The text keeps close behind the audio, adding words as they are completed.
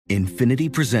Infinity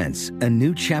presents a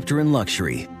new chapter in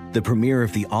luxury, the premiere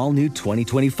of the all-new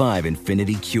 2025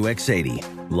 Infinity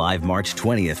QX80, live March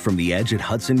 20th from the Edge at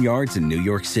Hudson Yards in New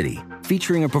York City,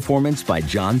 featuring a performance by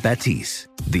John Batiste.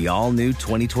 The all-new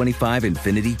 2025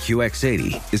 Infinity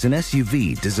QX80 is an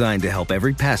SUV designed to help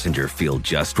every passenger feel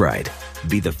just right.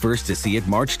 Be the first to see it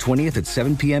March 20th at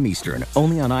 7 p.m. Eastern,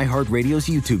 only on iHeartRadio's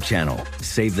YouTube channel.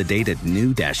 Save the date at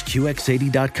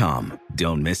new-QX80.com.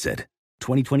 Don't miss it.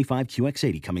 2025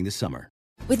 QX80 coming this summer.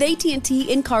 With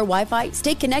AT&T in-car Wi-Fi,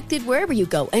 stay connected wherever you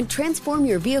go and transform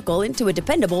your vehicle into a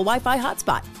dependable Wi-Fi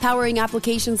hotspot. Powering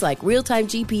applications like real-time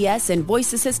GPS and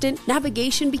voice assistant,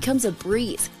 navigation becomes a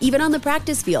breeze. Even on the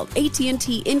practice field,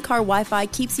 AT&T in-car Wi-Fi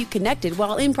keeps you connected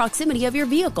while in proximity of your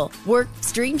vehicle. Work,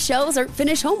 stream shows, or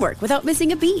finish homework without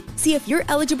missing a beat. See if you're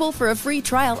eligible for a free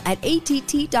trial at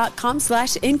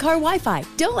att.com/in-car Wi-Fi.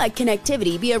 Don't let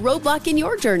connectivity be a roadblock in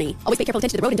your journey. Always pay careful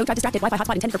attention to the road and don't drive distracted. Wi-Fi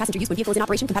hotspot intended for passenger use when vehicle is in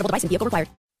operation. Compatible device and vehicle required.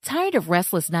 Tired of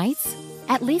restless nights?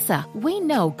 At Leesa, we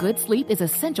know good sleep is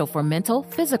essential for mental,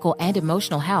 physical, and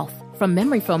emotional health. From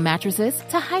memory foam mattresses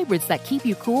to hybrids that keep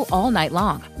you cool all night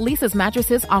long, Leesa's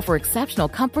mattresses offer exceptional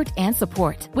comfort and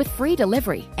support with free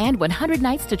delivery and 100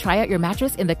 nights to try out your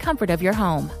mattress in the comfort of your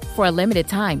home. For a limited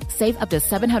time, save up to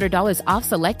 $700 off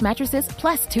select mattresses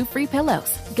plus 2 free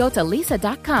pillows. Go to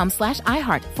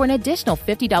leesa.com/iHeart for an additional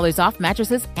 $50 off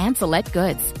mattresses and select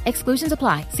goods. Exclusions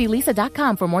apply. See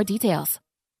leesa.com for more details.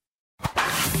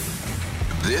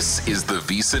 This is the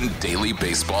VSiN Daily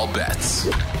Baseball Bets.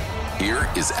 Here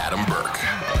is Adam Burke.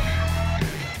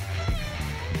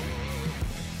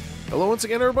 Hello once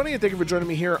again, everybody, and thank you for joining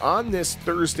me here on this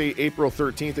Thursday, April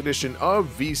 13th edition of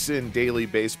VSiN Daily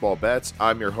Baseball Bets.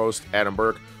 I'm your host, Adam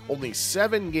Burke. Only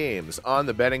 7 games on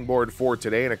the betting board for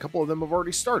today, and a couple of them have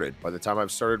already started by the time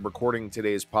I've started recording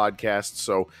today's podcast.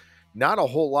 So not a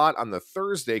whole lot on the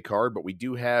Thursday card, but we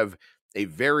do have a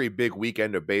very big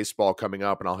weekend of baseball coming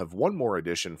up, and I'll have one more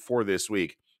edition for this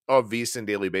week of VSiN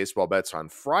Daily Baseball Bets on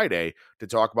Friday to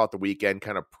talk about the weekend,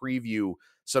 kind of preview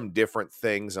some different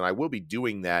things, and I will be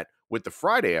doing that with the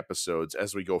Friday episodes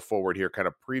as we go forward here, kind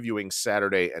of previewing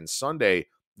Saturday and Sunday,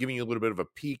 giving you a little bit of a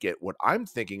peek at what I'm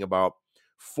thinking about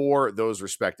for those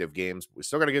respective games. We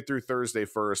still got to get through Thursday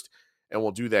first, and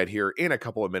we'll do that here in a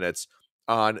couple of minutes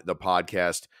on the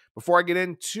podcast. Before I get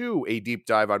into a deep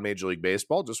dive on Major League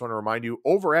Baseball, just want to remind you,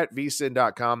 over at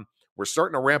vsin.com, we're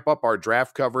starting to ramp up our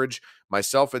draft coverage.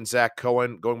 Myself and Zach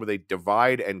Cohen going with a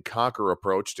divide and conquer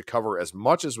approach to cover as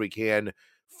much as we can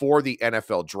for the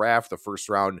NFL draft. The first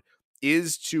round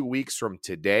is 2 weeks from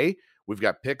today. We've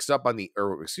got picks up on the,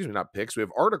 or excuse me, not picks. We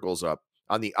have articles up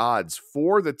on the odds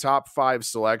for the top 5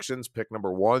 selections, pick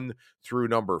number 1 through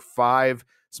number 5.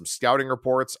 Some scouting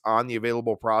reports on the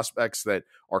available prospects that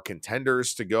are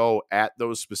contenders to go at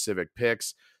those specific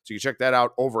picks. So you can check that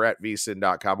out over at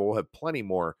vsin.com. We'll have plenty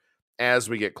more as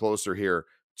we get closer here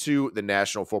to the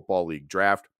National Football League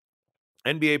draft.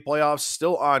 NBA playoffs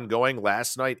still ongoing.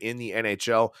 Last night in the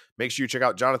NHL. Make sure you check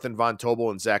out Jonathan Von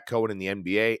Tobel and Zach Cohen in the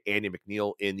NBA, Andy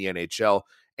McNeil in the NHL,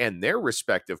 and their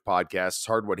respective podcasts,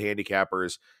 Hardwood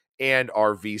Handicappers and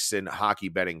our VSiN Hockey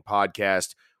Betting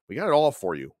Podcast. We got it all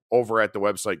for you over at the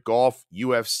website. Golf,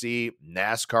 UFC,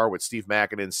 NASCAR with Steve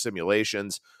Makinen's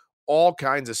simulations, all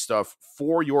kinds of stuff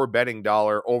for your betting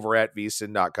dollar over at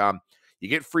vsin.com. You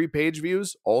get free page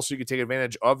views. Also, you can take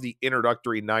advantage of the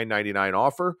introductory $9.99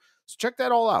 offer. So check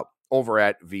that all out over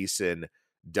at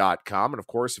vsin.com. And of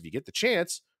course, if you get the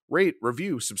chance, rate,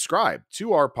 review, subscribe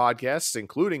to our podcasts,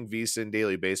 including VSiN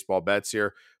Daily Baseball Bets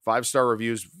here. 5-star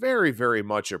reviews, very, very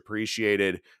much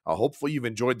appreciated. Hopefully you've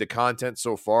enjoyed the content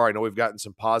so far. I know we've gotten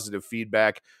some positive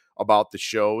feedback about the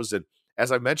shows. And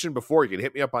as I mentioned before, you can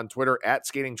hit me up on Twitter at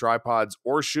Skating Tripods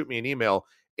or shoot me an email,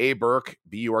 aburke,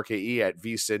 B-U-R-K-E, at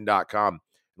vsin.com.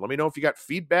 Let me know if you got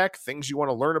feedback, things you want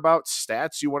to learn about,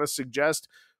 stats you want to suggest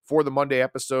for the Monday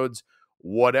episodes,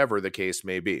 whatever the case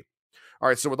may be. All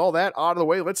right, so with all that out of the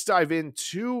way, let's dive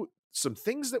into some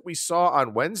things that we saw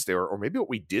on Wednesday, or maybe what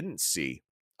we didn't see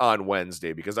on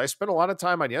Wednesday, because I spent a lot of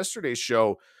time on yesterday's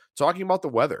show talking about the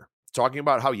weather, talking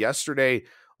about how yesterday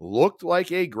looked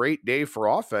like a great day for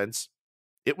offense.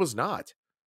 It was not.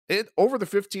 Over the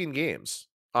 15 games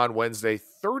on Wednesday,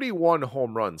 31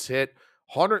 home runs hit,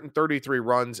 133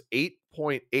 runs,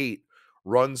 8.8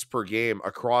 runs per game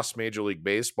across Major League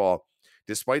Baseball,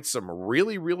 despite some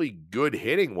really, really good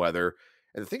hitting weather.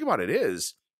 And the thing about it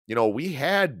is, we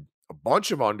had a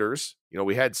bunch of unders.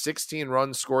 We had 16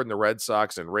 runs scored in the Red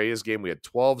Sox and Rays game. We had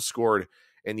 12 scored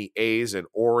in the A's and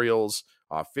Orioles,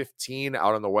 15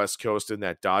 out on the West Coast in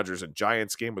that Dodgers and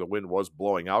Giants game where the wind was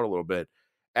blowing out a little bit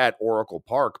at Oracle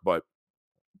Park. But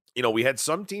We had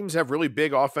some teams have really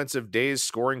big offensive days,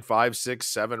 scoring 5, 6,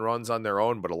 7 runs on their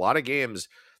own, but a lot of games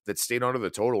that stayed under the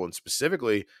total, and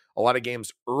specifically a lot of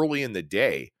games early in the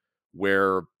day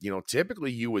where,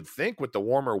 typically you would think with the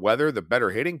warmer weather, the better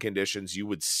hitting conditions, you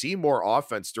would see more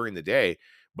offense during the day,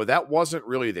 but that wasn't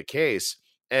really the case.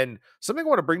 And something I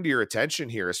want to bring to your attention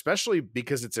here, especially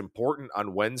because it's important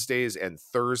on Wednesdays and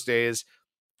Thursdays,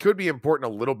 could be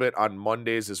important a little bit on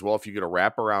Mondays as well if you get a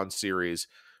wraparound series,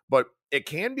 but it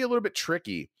can be a little bit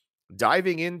tricky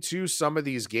diving into some of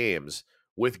these games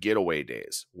with getaway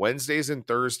days. Wednesdays and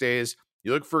Thursdays,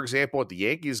 you look, for example, at the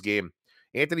Yankees game,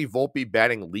 Anthony Volpe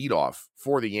batting leadoff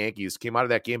for the Yankees, came out of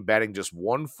that game batting just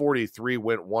 143,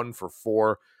 went 1 for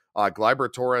 4.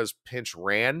 Gleyber Torres pinch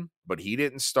ran, but he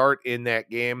didn't start in that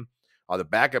game. The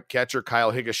backup catcher,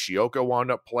 Kyle Higashioka, wound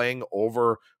up playing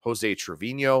over Jose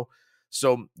Trevino.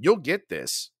 So you'll get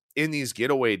this in these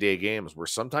getaway day games where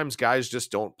sometimes guys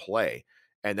just don't play.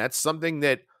 And that's something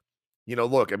that,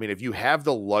 look, I mean, if you have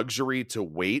the luxury to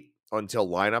wait until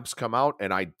lineups come out,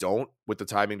 and I don't with the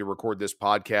timing to record this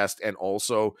podcast and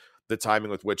also the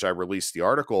timing with which I released the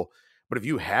article, but if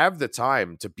you have the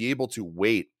time to be able to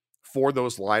wait for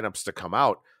those lineups to come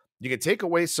out, you can take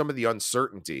away some of the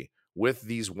uncertainty with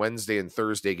these Wednesday and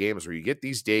Thursday games where you get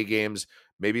these day games.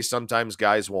 Maybe sometimes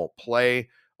guys won't play.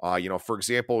 For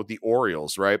example, with the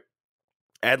Orioles, right?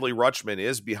 Adley Rutschman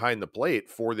is behind the plate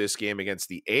for this game against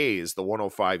the A's, the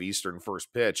 1:05 Eastern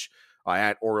first pitch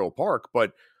at Oriole Park.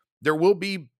 But there will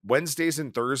be Wednesdays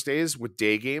and Thursdays with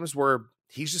day games where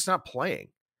he's just not playing.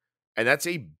 And that's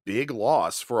a big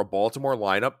loss for a Baltimore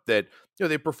lineup that,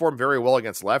 they perform very well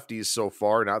against lefties so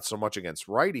far, not so much against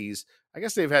righties. I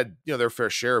guess they've had, their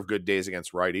fair share of good days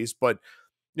against righties, but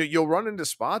you'll run into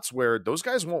spots where those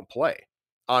guys won't play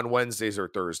on Wednesdays or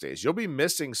Thursdays. You'll be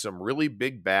missing some really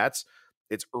big bats.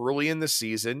 It's early in the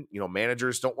season.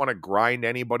 Managers don't want to grind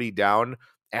anybody down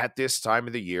at this time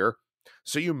of the year.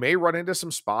 So you may run into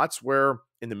some spots where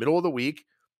in the middle of the week,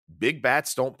 big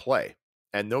bats don't play.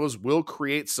 And those will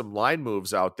create some line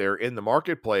moves out there in the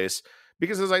marketplace.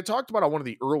 Because as I talked about on one of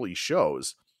the early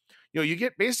shows, you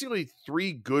get basically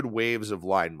 3 good waves of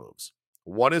line moves.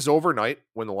 One is overnight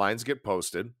when the lines get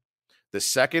posted. The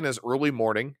second is early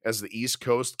morning as the East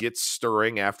Coast gets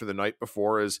stirring after the night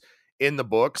before is in the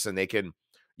books and they can,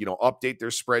 update their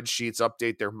spreadsheets,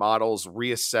 update their models,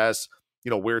 reassess,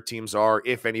 where teams are,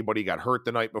 if anybody got hurt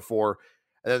the night before.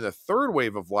 And then the third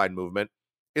wave of line movement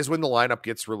is when the lineup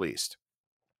gets released.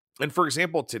 And for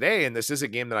example, today, and this is a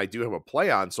game that I do have a play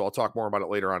on, so I'll talk more about it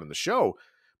later on in the show,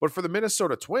 but for the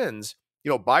Minnesota Twins,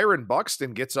 Byron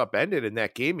Buxton gets upended in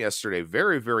that game yesterday.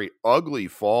 Very, very ugly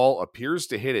fall. Appears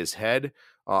to hit his head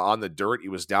on the dirt. He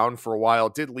was down for a while.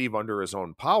 Did leave under his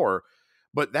own power.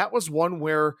 But that was one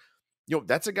where,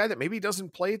 that's a guy that maybe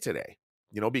doesn't play today.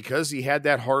 Because he had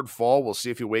that hard fall. We'll see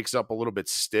if he wakes up a little bit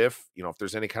stiff. If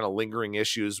there's any kind of lingering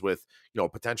issues with,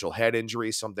 potential head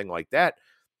injury, something like that.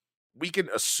 We can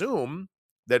assume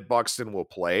that Buxton will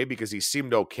play because he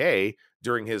seemed okay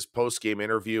during his post-game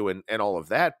interview and all of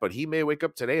that, but he may wake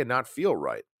up today and not feel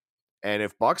right. And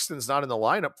if Buxton's not in the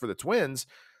lineup for the Twins,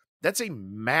 that's a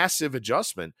massive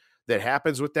adjustment that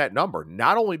happens with that number,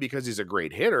 not only because he's a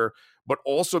great hitter, but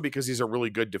also because he's a really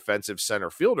good defensive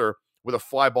center fielder with a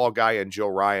fly ball guy and Joe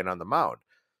Ryan on the mound.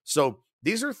 So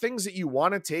these are things that you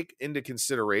want to take into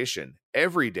consideration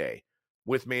every day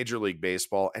with Major League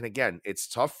Baseball. And again, it's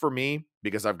tough for me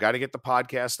because I've got to get the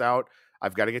podcast out.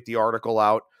 I've got to get the article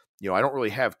out. I don't really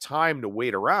have time to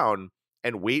wait around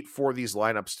and wait for these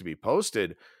lineups to be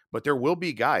posted, but there will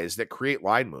be guys that create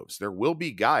line moves. There will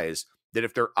be guys that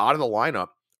if they're out of the lineup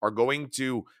are going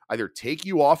to either take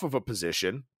you off of a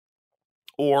position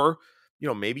or,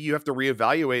 maybe you have to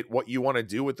reevaluate what you want to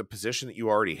do with the position that you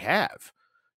already have.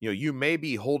 You may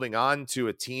be holding on to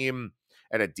a team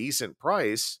at a decent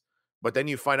price, but then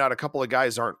you find out a couple of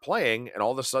guys aren't playing and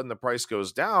all of a sudden the price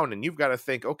goes down and you've got to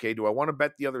think, okay, do I want to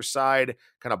bet the other side,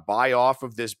 kind of buy off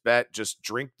of this bet, just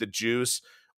drink the juice,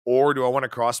 or do I want to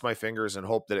cross my fingers and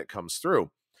hope that it comes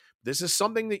through? This is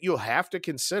something that you'll have to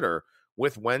consider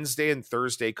with Wednesday and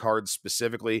Thursday cards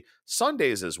specifically,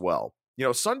 Sundays as well.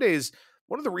 Sundays,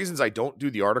 one of the reasons I don't do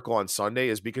the article on Sunday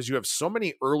is because you have so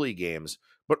many early games,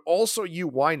 but also you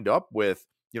wind up with,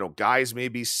 guys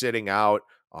maybe sitting out.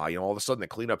 All of a sudden the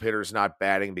cleanup hitter is not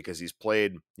batting because he's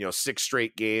played, 6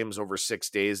 straight games over 6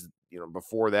 days,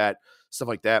 before that, stuff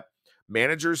like that.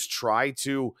 Managers try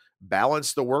to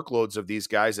balance the workloads of these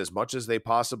guys as much as they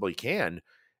possibly can.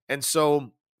 And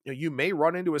so you may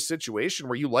run into a situation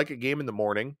where you like a game in the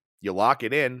morning, you lock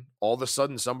it in, all of a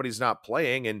sudden somebody's not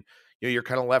playing and you're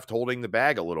kind of left holding the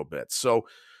bag a little bit. So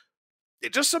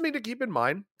just something to keep in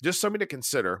mind, just something to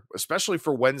consider, especially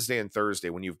for Wednesday and Thursday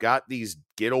when you've got these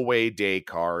getaway day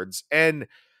cards. And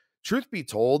truth be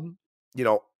told,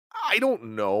 I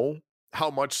don't know how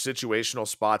much situational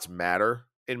spots matter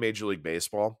in Major League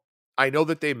Baseball. I know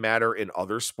that they matter in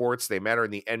other sports. They matter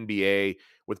in the NBA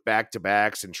with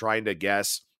back-to-backs and trying to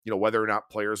guess, whether or not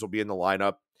players will be in the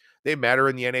lineup. They matter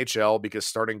in the NHL because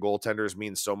starting goaltenders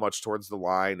means so much towards the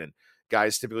line, and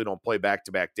guys typically don't play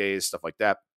back-to-back days, stuff like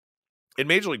that. In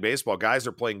Major League Baseball, guys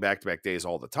are playing back-to-back days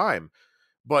all the time.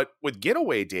 But with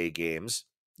getaway day games,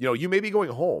 you may be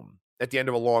going home at the end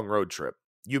of a long road trip.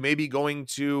 You may be going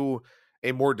to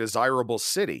a more desirable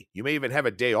city. You may even have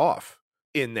a day off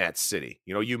in that city.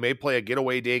 You may play a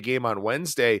getaway day game on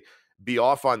Wednesday, be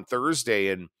off on Thursday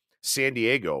in San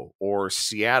Diego or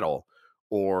Seattle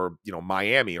or,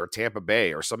 Miami or Tampa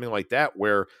Bay or something like that,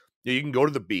 where you can go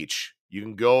to the beach. You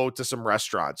can go to some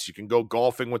restaurants. You can go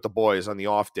golfing with the boys on the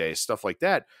off day, stuff like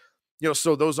that.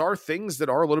 So those are things that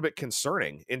are a little bit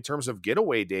concerning in terms of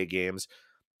getaway day games.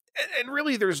 And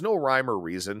really, there's no rhyme or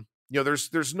reason.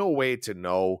 There's no way to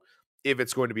know if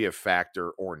it's going to be a factor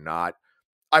or not.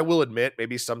 I will admit,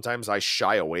 maybe sometimes I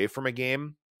shy away from a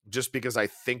game just because I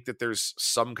think that there's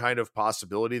some kind of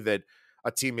possibility that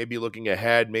a team may be looking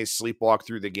ahead, may sleepwalk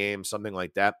through the game, something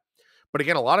like that. But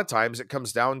again, a lot of times it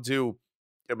comes down to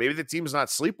maybe the team's not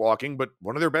sleepwalking, but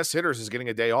one of their best hitters is getting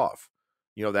a day off.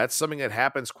 That's something that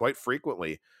happens quite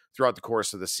frequently throughout the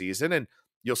course of the season. And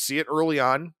you'll see it early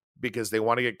on because they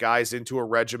want to get guys into a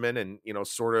regimen and,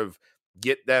 sort of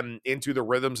get them into the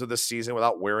rhythms of the season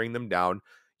without wearing them down.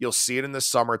 You'll see it in the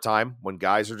summertime when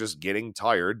guys are just getting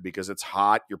tired because it's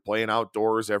hot. You're playing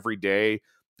outdoors every day.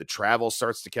 The travel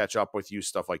starts to catch up with you,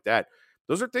 stuff like that.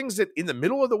 Those are things that in the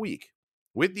middle of the week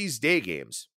with these day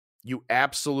games, you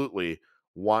absolutely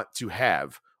want to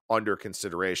have under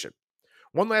consideration.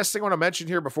 One last thing I want to mention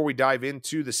here before we dive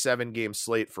into the 7-game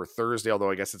slate for Thursday,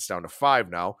 although I guess it's down to 5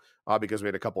 now because we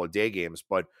had a couple of day games.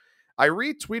 But I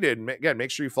retweeted, and again, make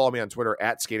sure you follow me on Twitter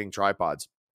at Skating Tripods.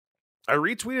 I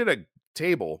retweeted a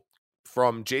table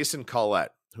from Jason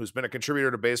Collette, who's been a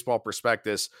contributor to Baseball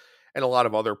Prospectus and a lot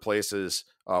of other places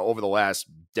over the last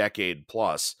decade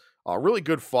plus. A really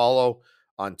good follow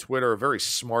on Twitter, a very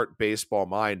smart baseball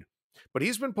mind. But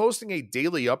he's been posting a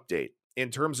daily update in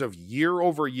terms of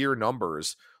year-over-year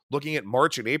numbers, looking at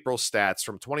March and April stats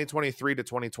from 2023 to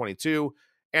 2022,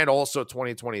 and also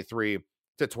 2023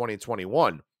 to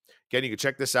 2021. Again, you can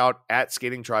check this out at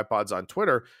Skating Tripods on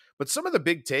Twitter. But some of the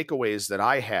big takeaways that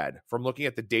I had from looking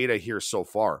at the data here so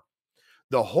far,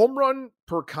 the home run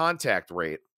per contact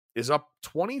rate is up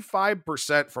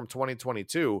 25% from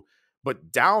 2022,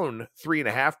 but down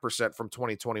 3.5% from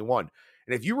 2021.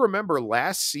 And if you remember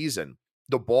last season,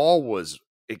 the ball was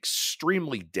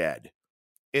extremely dead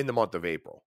in the month of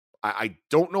April. I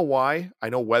don't know why. I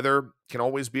know weather can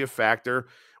always be a factor.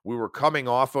 We were coming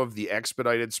off of the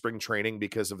expedited spring training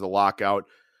because of the lockout,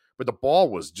 but the ball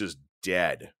was just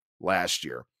dead last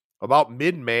year. About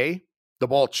mid-May, the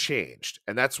ball changed.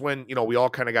 And that's when, we all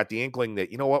kind of got the inkling that,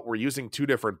 we're using 2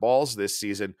 different balls this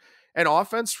season. And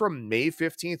offense from May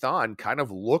 15th on kind of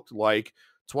looked like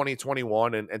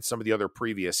 2021 and some of the other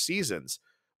previous seasons.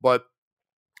 But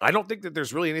I don't think that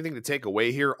there's really anything to take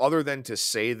away here other than to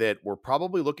say that we're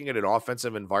probably looking at an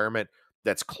offensive environment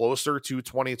that's closer to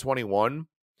 2021,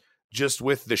 just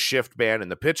with the shift ban and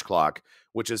the pitch clock,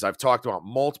 which, as I've talked about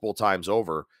multiple times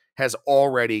over, has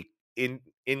already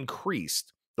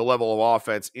increased the level of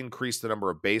offense, increased the number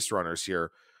of base runners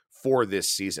here for this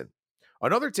season.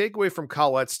 Another takeaway from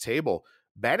Collette's table,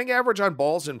 batting average on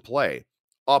balls in play,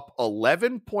 up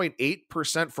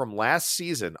 11.8% from last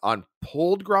season on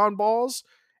pulled ground balls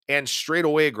and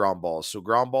straightaway ground balls. So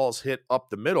ground balls hit up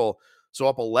the middle. So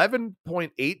up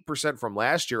 11.8% from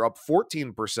last year, up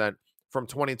 14% from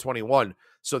 2021.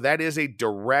 So that is a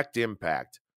direct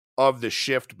impact of the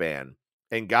shift ban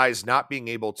and guys not being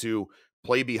able to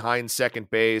play behind second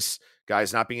base,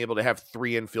 guys not being able to have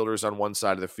 3 infielders on one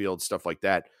side of the field, stuff like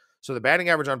that. So the batting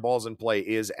average on balls in play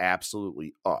is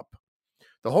absolutely up.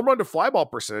 The home run to fly ball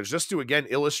percentage, just to again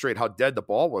illustrate how dead the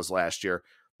ball was last year,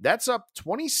 that's up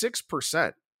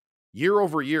 26% year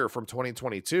over year from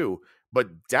 2022,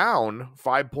 but down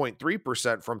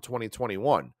 5.3% from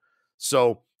 2021.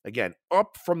 So again,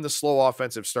 up from the slow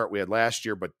offensive start we had last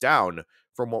year, but down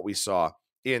from what we saw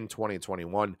in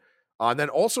 2021. And then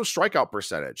also strikeout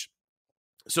percentage.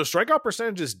 So strikeout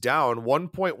percentage is down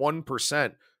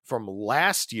 1.1% from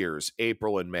last year's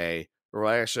April and May, or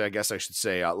actually, I guess I should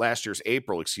say last year's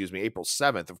April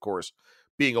 7th, of course,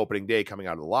 being opening day coming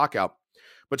out of the lockout.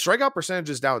 But strikeout percentage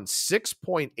is down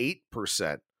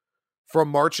 6.8% from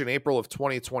March and April of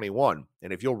 2021.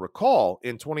 And if you'll recall,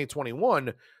 in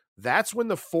 2021, that's when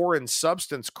the foreign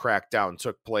substance crackdown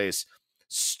took place,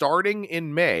 starting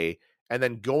in May and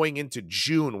then going into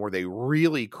June, where they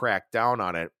really cracked down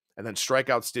on it. And then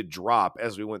strikeouts did drop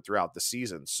as we went throughout the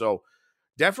season. So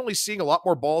definitely seeing a lot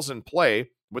more balls in play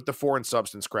with the foreign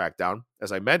substance crackdown.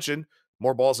 As I mentioned,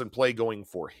 more balls in play going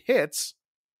for hits.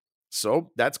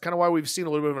 So that's kind of why we've seen a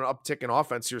little bit of an uptick in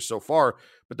offense here so far.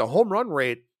 But the home run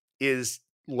rate is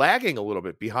lagging a little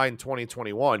bit behind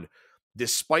 2021,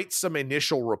 despite some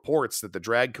initial reports that the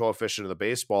drag coefficient of the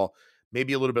baseball may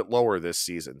be a little bit lower this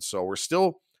season. So we're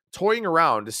still toying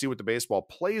around to see what the baseball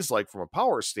plays like from a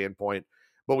power standpoint,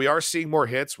 but we are seeing more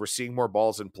hits. We're seeing more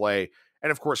balls in play.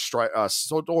 And of course,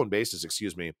 stolen bases,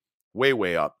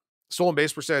 way up. Stolen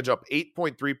base percentage up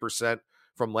 8.3%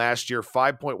 from last year,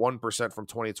 5.1% from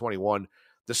 2021.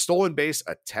 The stolen base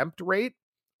attempt rate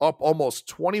up almost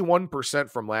 21%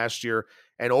 from last year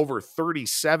and over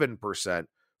 37%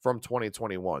 from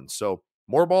 2021. So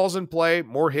more balls in play,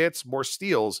 more hits, more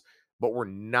steals, but we're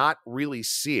not really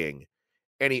seeing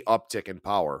any uptick in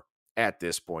power at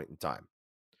this point in time.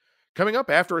 Coming up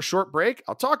after a short break,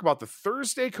 I'll talk about the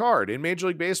Thursday card in Major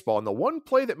League Baseball and the one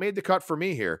play that made the cut for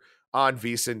me here on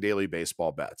VSiN Daily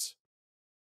Baseball Bets.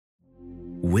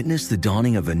 Witness the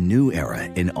dawning of a new era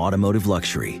in automotive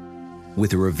luxury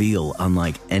with a reveal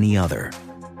unlike any other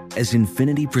as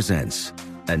Infiniti presents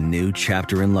a new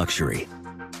chapter in luxury,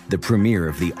 the premiere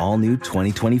of the all-new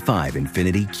 2025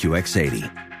 Infiniti QX80.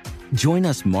 Join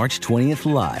us March 20th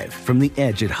live from the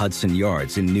Edge at Hudson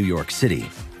Yards in New York City,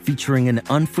 featuring an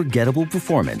unforgettable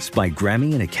performance by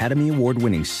Grammy and Academy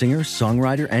Award-winning singer,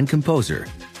 songwriter, and composer,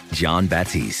 Jon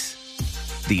Batiste.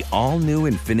 The all-new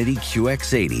Infiniti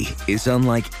QX80 is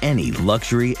unlike any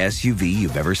luxury SUV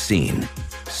you've ever seen.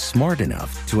 Smart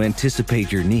enough to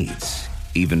anticipate your needs,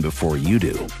 even before you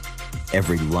do.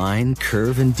 Every line,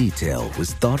 curve, and detail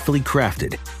was thoughtfully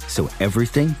crafted, so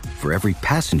everything for every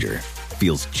passenger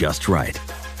feels just right.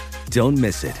 Don't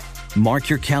miss it. Mark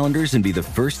your calendars and be the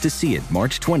first to see it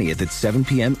March 20th at 7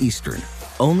 p.m. Eastern,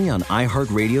 only on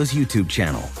iHeartRadio's YouTube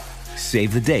channel.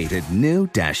 Save the date at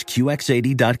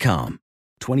new-QX80.com.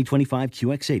 2025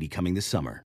 QX80 coming this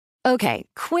summer. Okay,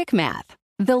 quick math.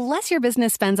 The less your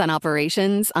business spends on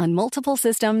operations, on multiple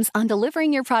systems, on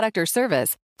delivering your product or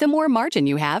service, the more margin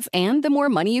you have and the more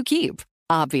money you keep.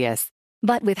 Obvious.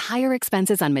 But with higher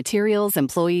expenses on materials,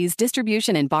 employees,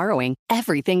 distribution, and borrowing,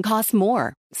 everything costs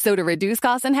more. So to reduce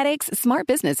costs and headaches, smart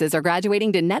businesses are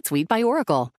graduating to NetSuite by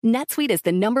Oracle. NetSuite is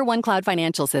the #1 cloud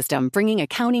financial system, bringing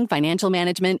accounting, financial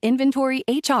management, inventory,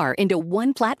 HR into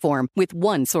one platform with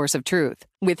one source of truth.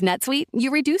 With NetSuite, you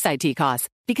reduce IT costs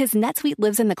because NetSuite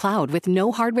lives in the cloud with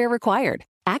no hardware required,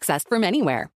 accessed from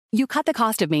anywhere. You cut the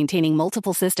cost of maintaining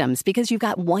multiple systems because you've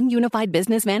got one unified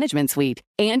business management suite.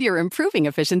 And you're improving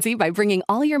efficiency by bringing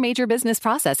all your major business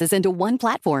processes into one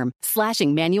platform,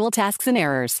 slashing manual tasks and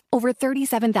errors. Over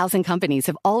 37,000 companies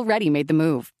have already made the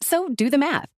move. So do the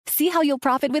math. See how you'll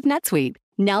profit with NetSuite.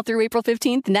 Now through April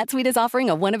 15th, NetSuite is offering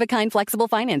a one-of-a-kind flexible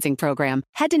financing program.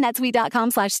 Head to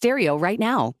netsuite.com/stereo right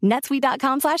now.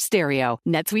 netsuite.com/stereo.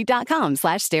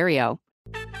 netsuite.com/stereo.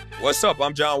 What's up?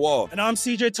 I'm John Wall. And I'm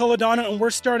CJ Toledano, and we're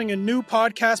starting a new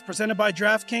podcast presented by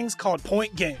DraftKings called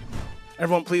Point Game.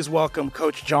 Everyone, please welcome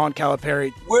Coach John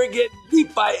Calipari. We're getting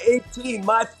beat by 18.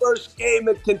 My first game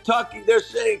in Kentucky, they're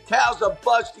saying Cal's a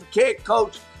bust. He can't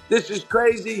coach. This is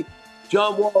crazy.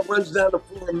 John Wall runs down the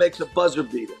floor and makes a buzzer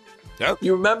beater. Yep.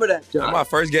 You remember that, John? That's my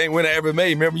first game winner I ever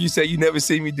made. Remember you said you never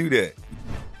seen me do that.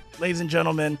 Ladies and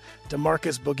gentlemen,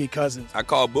 DeMarcus Boogie Cousins. I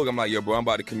called Boog. I'm like, yo, bro, I'm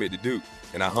about to commit to Duke.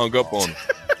 And I hung up on him.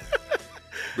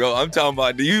 Bro, I'm talking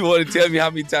about, do you want to tell me how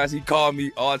many times he called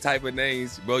me all type of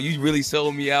names? Bro, you really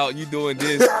sold me out. You doing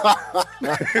this.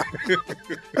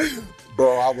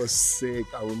 Bro, I was sick.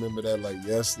 I remember that like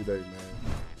yesterday,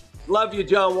 man. Love you,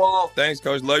 John Wall. Thanks,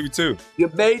 Coach. Love you, too.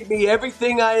 You made me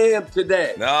everything I am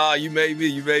today. Nah, you made me.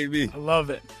 You made me. I love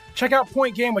it. Check out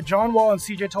Point Game with John Wall and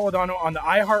CJ Toledano on the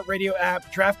iHeartRadio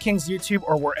app, DraftKings YouTube,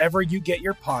 or wherever you get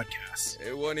your podcasts.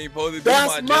 It wasn't even supposed to be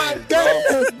That's my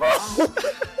game, bro.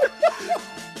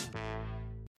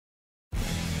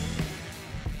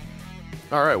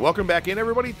 All right, welcome back in,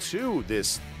 everybody, to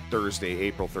this Thursday,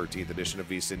 April 13th edition of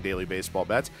VSiN Daily Baseball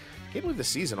Bets. Can't believe the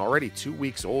season already 2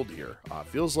 weeks old here.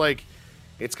 Feels like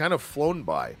it's kind of flown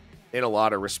by in a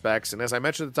lot of respects. And as I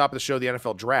mentioned at the top of the show, the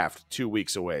NFL Draft 2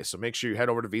 weeks away. So make sure you head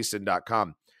over to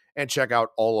vsin.com and check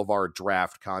out all of our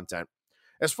draft content.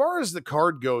 As far as the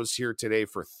card goes here today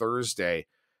for Thursday,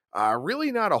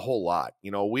 really not a whole lot.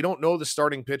 You know, we don't know the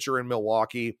starting pitcher in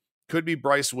Milwaukee. Could be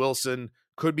Bryce Wilson.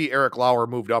 Could be Eric Lauer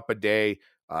moved up a day.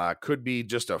 Could be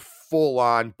just a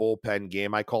full-on bullpen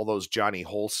game. I call those Johnny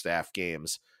Holstaff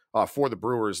games for the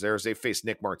Brewers there as they face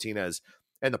Nick Martinez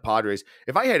and the Padres.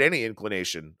 If I had any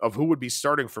inclination of who would be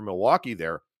starting for Milwaukee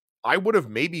there, I would have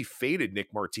maybe faded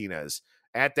Nick Martinez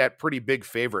at that pretty big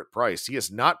favorite price. He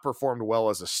has not performed well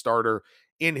as a starter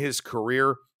in his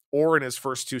career or in his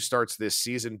first 2 starts this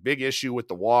season. Big issue with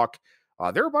the walk.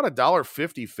 They're about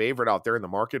 $1.50 favorite out there in the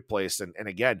marketplace. And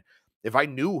again, if I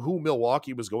knew who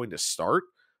Milwaukee was going to start,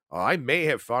 I may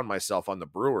have found myself on the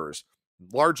Brewers,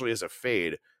 largely as a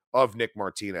fade of Nick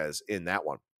Martinez in that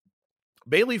one.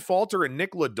 Bailey Falter and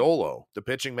Nick Lodolo, the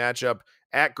pitching matchup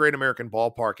at Great American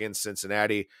Ballpark in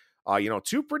Cincinnati.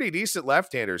 2 pretty decent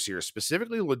left-handers here,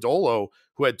 specifically Lodolo,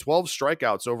 who had 12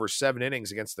 strikeouts over 7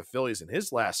 innings against the Phillies in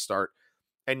his last start.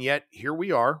 And yet, here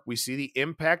we are. We see the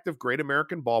impact of Great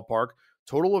American Ballpark,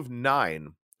 total of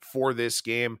 9 for this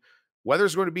game.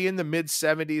 Weather's going to be in the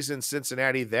mid-70s in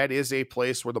Cincinnati. That is a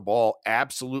place where the ball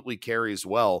absolutely carries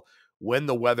well when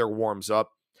the weather warms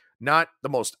up. Not the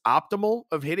most optimal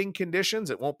of hitting conditions.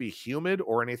 It won't be humid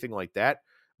or anything like that,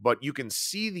 but you can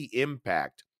see the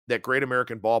impact that Great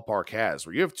American Ballpark has,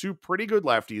 where you have 2 pretty good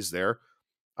lefties there,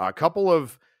 a couple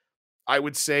of, I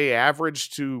would say,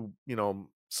 average to,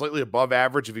 slightly above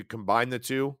average if you combine the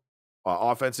 2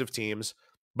 offensive teams,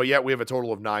 but yet we have a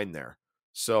total of 9 there.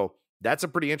 So that's a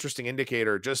pretty interesting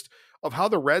indicator just of how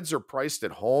the Reds are priced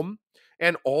at home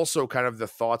and also kind of the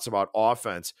thoughts about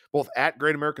offense, both at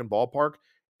Great American Ballpark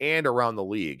and around the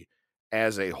league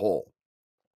as a whole.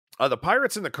 The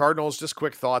Pirates and the Cardinals, just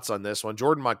quick thoughts on this one.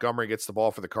 Jordan Montgomery gets the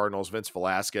ball for the Cardinals, Vince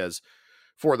Velasquez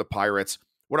for the Pirates.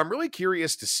 What I'm really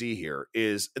curious to see here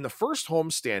is in the first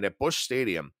homestand at Busch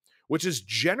Stadium, which is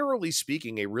generally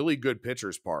speaking a really good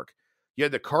pitcher's park, you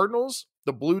had the Cardinals,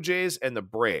 the Blue Jays, and the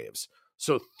Braves.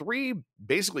 So 3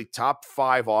 basically top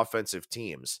 5 offensive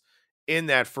teams in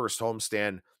that first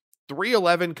homestand.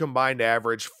 311 combined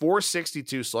average,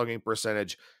 462 slugging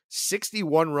percentage,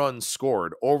 61 runs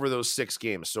scored over those 6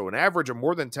 games. So an average of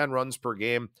more than 10 runs per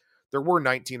game. There were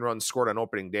 19 runs scored on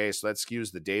opening day, so that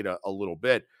skews the data a little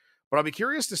bit. But I'll be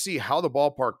curious to see how the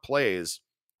ballpark plays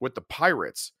with the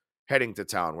Pirates heading to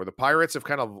town, where the Pirates have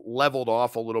kind of leveled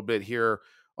off a little bit here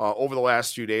over the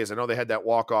last few days. I know they had that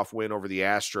walk-off win over the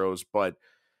Astros, but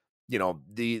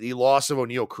the loss of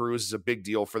O'Neal Cruz is a big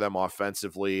deal for them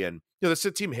offensively. And, this is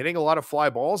a team hitting a lot of fly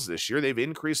balls this year. They've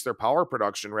increased their power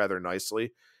production rather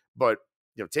nicely. But,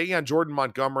 taking on Jordan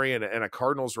Montgomery and a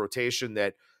Cardinals rotation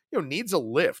that, needs a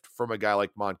lift from a guy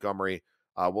like Montgomery.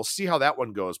 We'll see how that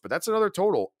one goes. But that's another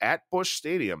total at Busch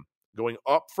Stadium, going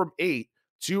up from 8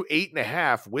 to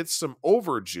 8.5 with some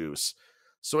overjuice.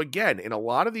 So again, in a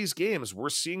lot of these games, we're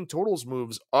seeing totals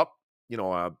moves up,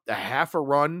 a half a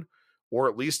run or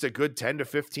at least a good 10 to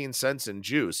 15 cents in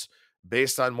juice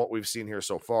based on what we've seen here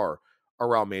so far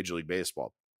around Major League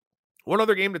Baseball. One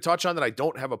other game to touch on that I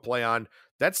don't have a play on,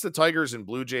 that's the Tigers and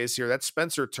Blue Jays here. That's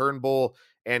Spencer Turnbull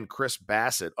and Chris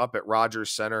Bassett up at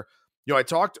Rogers Center. I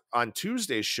talked on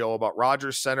Tuesday's show about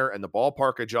Rogers Center and the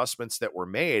ballpark adjustments that were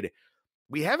made.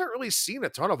 We haven't really seen a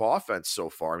ton of offense so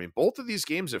far. I mean, both of these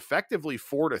games effectively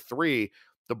 4-3.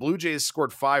 The Blue Jays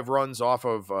scored 5 runs off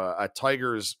of a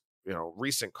Tigers,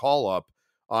 recent call up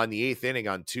on the 8th inning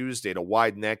on Tuesday to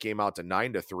widen that game out to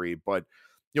 9-3. But,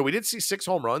 we did see 6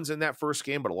 home runs in that first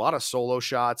game, but a lot of solo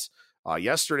shots.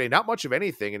 Yesterday, not much of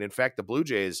anything. And in fact, the Blue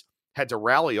Jays had to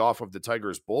rally off of the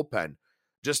Tigers bullpen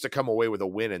just to come away with a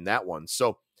win in that one.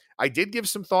 So I did give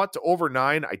some thought to over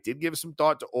 9. I did give some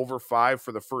thought to over 5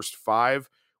 for the first 5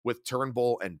 with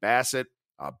Turnbull and Bassett.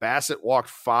 Bassett walked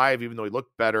 5, even though he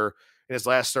looked better in his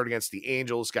last start against the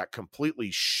Angels, got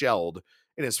completely shelled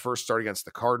in his first start against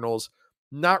the Cardinals.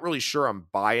 Not really sure I'm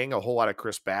buying a whole lot of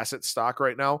Chris Bassett stock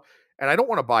right now. And I don't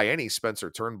want to buy any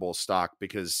Spencer Turnbull stock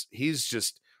because he's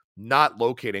just not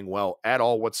locating well at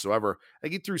all whatsoever. I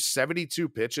think he threw 72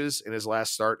 pitches in his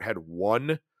last start, had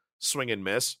 1 swing and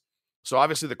miss. So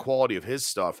obviously the quality of his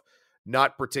stuff,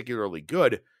 not particularly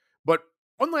good. But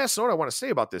one last note I want to say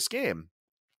about this game.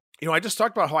 I just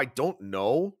talked about how I don't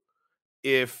know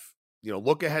if,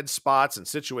 look ahead spots and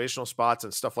situational spots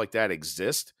and stuff like that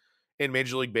exist in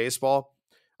Major League Baseball.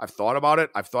 I've thought about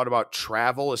it. I've thought about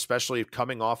travel, especially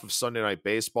coming off of Sunday Night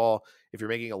Baseball. If you're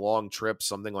making a long trip,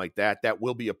 something like that, that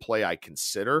will be a play I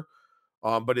consider.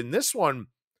 But in this one,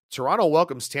 Toronto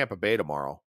welcomes Tampa Bay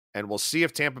tomorrow. And we'll see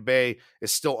if Tampa Bay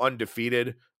is still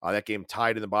undefeated. That game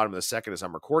tied in the bottom of the second as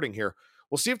I'm recording here.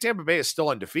 We'll see if Tampa Bay is still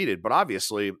undefeated. But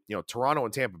obviously, Toronto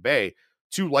and Tampa Bay,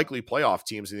 2 likely playoff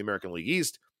teams in the American League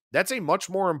East. That's a much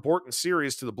more important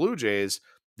series to the Blue Jays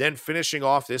than finishing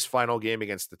off this final game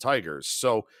against the Tigers.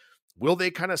 So will they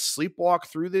kind of sleepwalk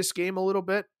through this game a little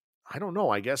bit? I don't know.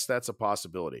 I guess that's a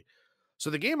possibility. So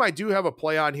the game I do have a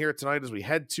play on here tonight as we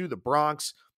head to the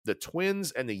Bronx, the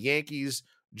Twins and the Yankees,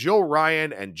 Joe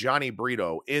Ryan and Johnny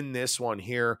Brito in this one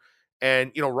here.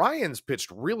 And, Ryan's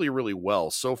pitched really, really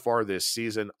well so far this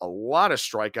season. A lot of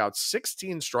strikeouts,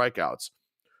 16 strikeouts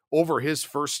over his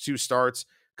first 2 starts,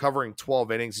 covering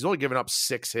 12 innings. He's only given up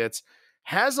 6 hits,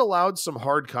 has allowed some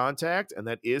hard contact, and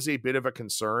that is a bit of a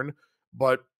concern,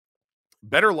 but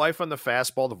better life on the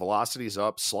fastball. The velocity's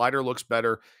up. Slider looks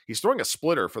better. He's throwing a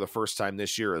splitter for the first time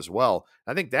this year as well.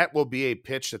 I think that will be a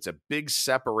pitch that's a big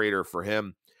separator for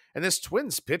him. And this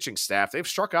Twins pitching staff, they've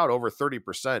struck out over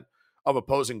 30% of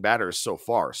opposing batters so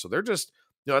far. So they're just,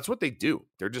 that's what they do.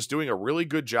 They're just doing a really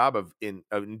good job of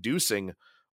inducing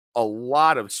a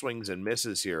lot of swings and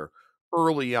misses here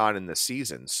early on in the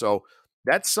season. So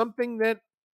that's something that,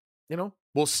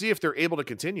 we'll see if they're able to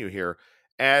continue here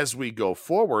as we go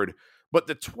forward. But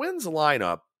the Twins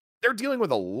lineup, they're dealing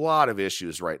with a lot of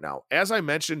issues right now. As I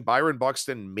mentioned, Byron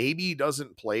Buxton maybe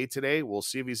doesn't play today. We'll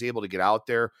see if he's able to get out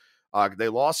there. They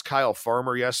lost Kyle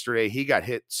Farmer yesterday. He got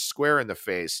hit square in the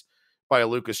face by a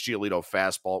Lucas Giolito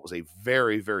fastball. It was a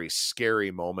very, very scary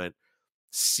moment.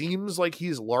 Seems like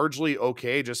he's largely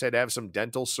okay. Just had to have some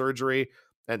dental surgery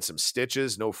and some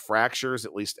stitches. No fractures,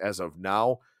 at least as of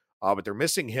now. But they're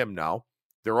missing him now.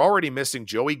 They're already missing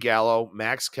Joey Gallo,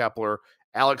 Max Kepler,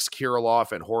 Alex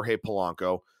Kirilloff, and Jorge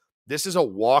Polanco. This is a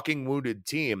walking wounded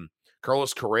team.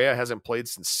 Carlos Correa hasn't played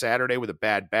since Saturday with a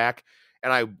bad back.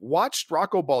 And I watched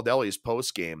Rocco Baldelli's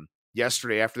postgame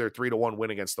yesterday after their 3-1 win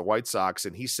against the White Sox,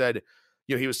 and he said,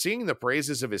 he was singing the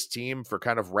praises of his team for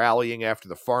kind of rallying after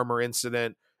the Farmer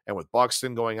incident and with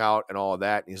Buxton going out and all of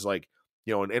that. And he's like,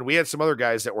 and we had some other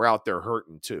guys that were out there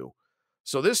hurting too.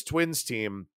 So this Twins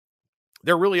team,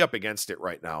 they're really up against it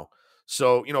right now.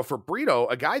 So, for Brito,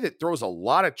 a guy that throws a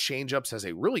lot of changeups, has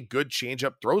a really good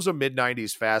changeup, throws a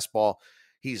mid-90s fastball.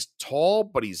 He's tall,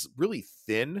 but he's really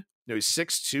thin. He's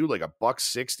 6'2", like a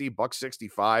 $160,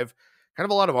 $165, kind of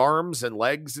a lot of arms and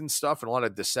legs and stuff and a lot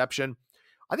of deception.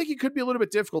 I think he could be a little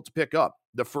bit difficult to pick up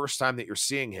the first time that you're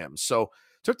seeing him. So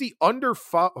took the under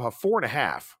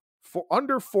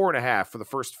 4.5 for the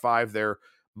first 5 there,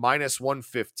 minus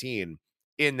 115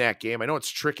 in that game. I know it's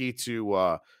tricky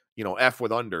to, F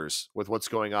with unders with what's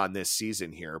going on this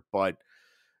season here, but,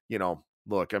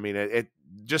 look, I mean, it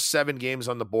just 7 games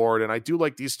on the board, and I do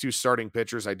like these 2 starting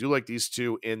pitchers. I do like these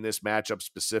 2 in this matchup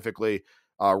specifically.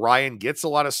 Ryan gets a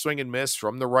lot of swing and miss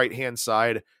from the right-hand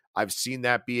side. I've seen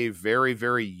that be a very,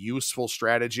 very useful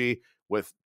strategy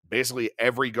with basically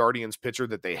every Guardians pitcher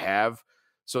that they have.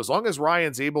 So as long as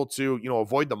Ryan's able to,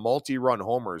 avoid the multi-run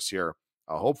homers here,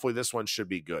 hopefully this one should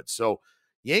be good. So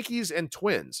Yankees and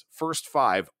Twins, first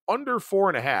 5, under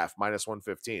 4.5, minus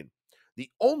 115. The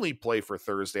only play for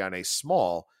Thursday on a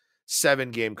small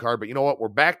 7-game card. But you know what? We're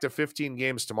back to 15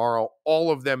 games tomorrow,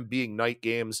 all of them being night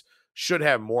games. Should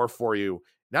have more for you,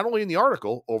 not only in the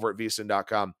article over at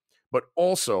vsin.com, but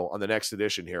also on the next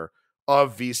edition here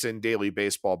of VSiN Daily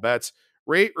Baseball Bets.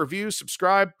 Rate, review,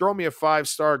 subscribe, throw me a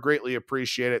 5-star. Greatly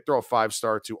appreciate it. Throw a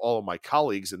 5-star to all of my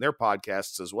colleagues and their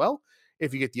podcasts as well,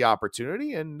 if you get the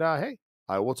opportunity. And hey,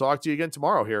 I will talk to you again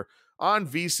tomorrow here on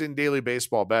VSiN Daily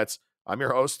Baseball Bets. I'm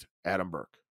your host, Adam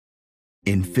Burke.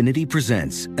 Infiniti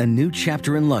presents a new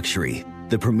chapter in luxury,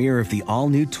 the premiere of the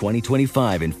all-new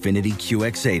 2025 Infiniti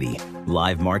QX80,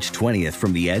 live March 20th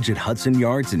from the Edge at Hudson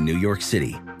Yards in New York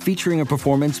City, featuring a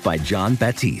performance by John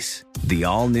Batiste. The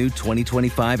all-new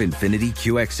 2025 Infiniti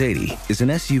QX80 is an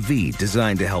SUV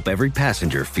designed to help every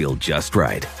passenger feel just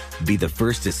right. Be the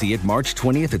first to see it March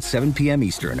 20th at 7 p.m.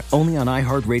 Eastern, only on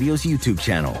iHeartRadio's YouTube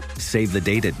channel. Save the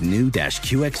date at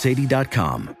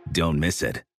new-QX80.com. Don't miss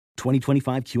it.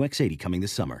 2025 QX80 coming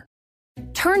this summer.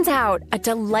 Turns out a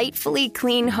delightfully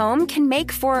clean home can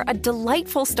make for a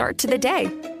delightful start to the day.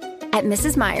 At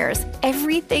Mrs. Meyer's,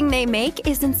 everything they make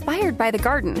is inspired by the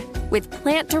garden. With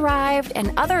plant-derived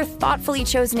and other thoughtfully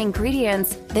chosen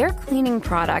ingredients, their cleaning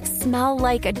products smell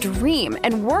like a dream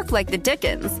and work like the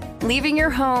Dickens, leaving your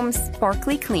home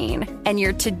sparkly clean and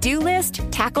your to-do list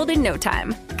tackled in no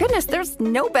time. Goodness, there's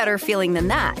no better feeling than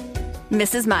that.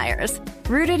 Mrs. Meyer's,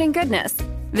 rooted in goodness.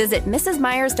 Visit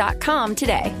mrsmeyers.com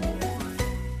today.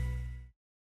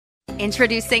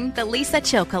 Introducing the Lisa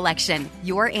Chill Collection,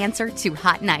 your answer to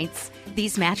hot nights.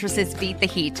 These mattresses beat the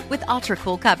heat with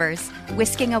ultra-cool covers,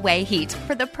 whisking away heat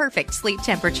for the perfect sleep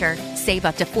temperature. Save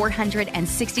up to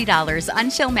 $460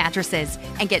 on Chill mattresses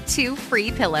and get 2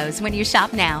 free pillows when you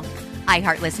shop now.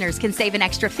 iHeart listeners can save an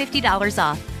extra $50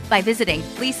 off by visiting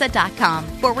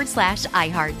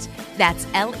lisa.com/iHeart. That's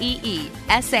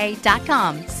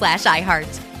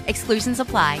LEESA.com/iHeart. Exclusions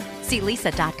apply. See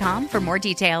lisa.com for more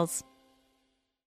details.